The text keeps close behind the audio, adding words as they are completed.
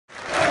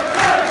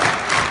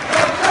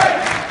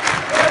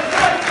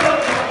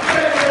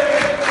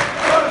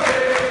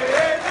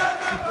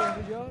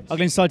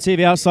Michael, inside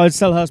TV, outside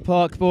Selhurst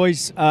Park,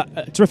 boys.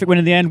 Terrific win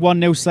in the end,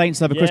 1-0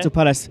 Saints over Crystal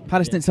Palace.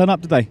 Palace didn't turn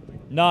up, did they?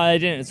 No, they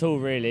didn't at all,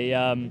 really.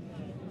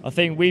 I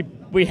think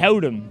we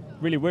held them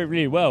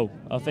really well.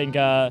 I think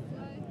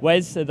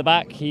Wes at the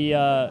back, he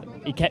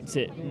kept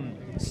it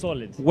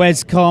solid.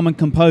 Wes calm and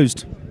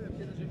composed.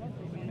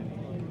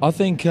 I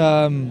think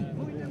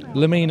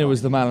Lemina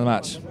was the man of the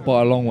match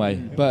by a long way,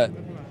 but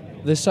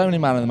there's so many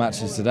man of the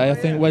matches today. I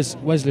think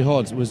Wesley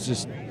Hoedt was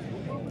just,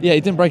 he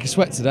didn't break a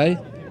sweat today.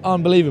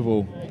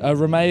 Unbelievable.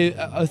 Romeo,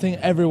 I think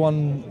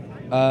everyone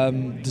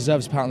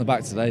deserves a pat on the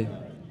back today.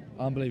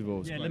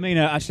 Unbelievable. Yeah,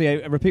 Lemina,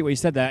 actually, repeat what you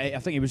said there. I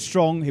think he was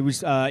strong. He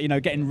was,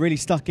 getting really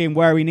stuck in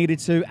where he needed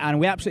to, and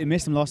we absolutely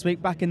missed him last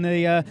week. Back in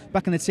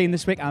the team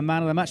this week, and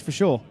man of the match for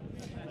sure.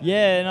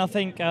 Yeah, and I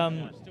think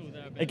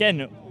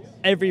again,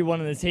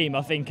 everyone in the team.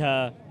 I think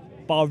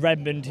bar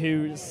Redmond,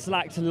 who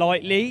slacked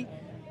lightly,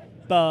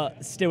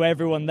 but still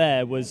everyone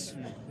there was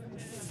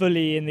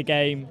fully in the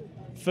game,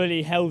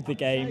 fully held the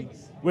game.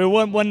 We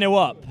were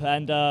 1-0 up,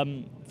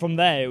 and from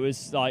there it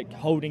was like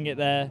holding it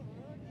there,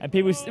 and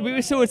we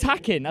were still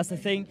attacking. That's the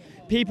thing.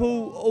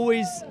 People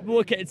always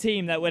look at a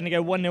team that when they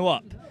go 1-0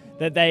 up,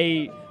 that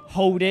they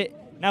hold it.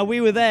 Now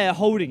we were there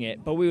holding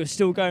it, but we were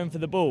still going for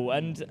the ball,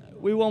 and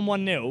we won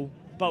 1-0.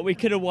 But we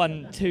could have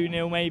won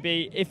 2-0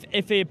 maybe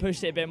if he had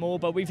pushed it a bit more.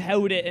 But we've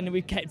held it and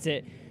we've kept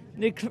it.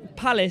 The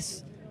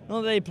Palace,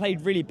 not that they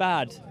played really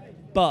bad,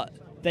 but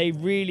they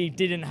really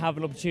didn't have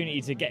an opportunity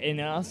to get in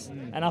us,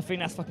 and I think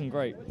that's fucking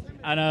great.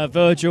 And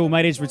Virgil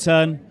made his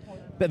return.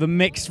 Bit of a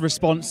mixed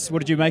response. What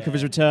did you make of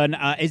his return?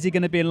 Is he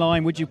going to be in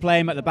line? Would you play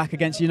him at the back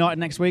against United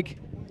next week?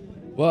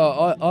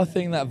 Well, I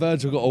think that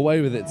Virgil got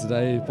away with it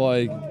today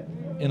by,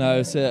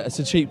 it's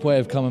a cheap way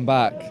of coming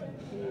back.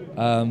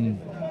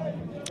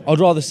 I'd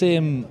rather see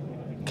him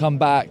come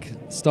back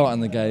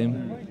starting the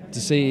game to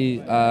see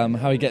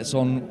how he gets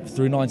on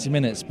through 90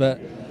 minutes,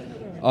 but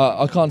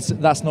I can't.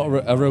 That's not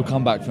a real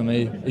comeback for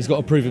me. He's got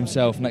to prove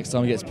himself next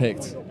time he gets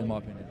picked, in my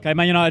opinion. Okay,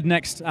 Man United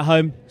next at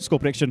home. Score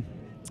prediction?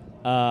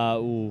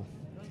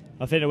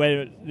 I think the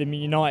way the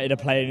United are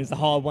playing is a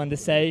hard one to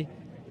say.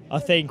 I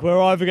think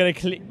we're either going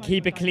to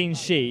keep a clean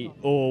sheet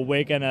or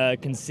we're going to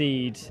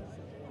concede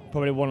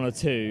probably 1 or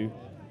 2.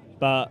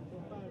 But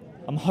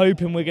I'm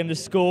hoping we're going to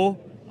score.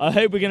 I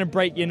hope we're going to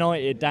break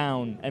United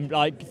down and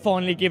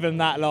finally give them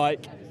that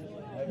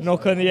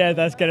knock on the head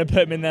that's going to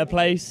put them in their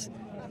place.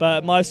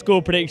 But my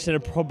score prediction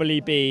would probably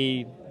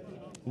be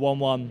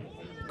 1-1.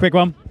 Quick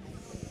one.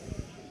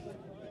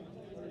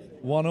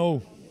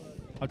 1-0.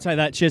 I'll take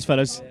that. Cheers,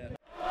 fellas.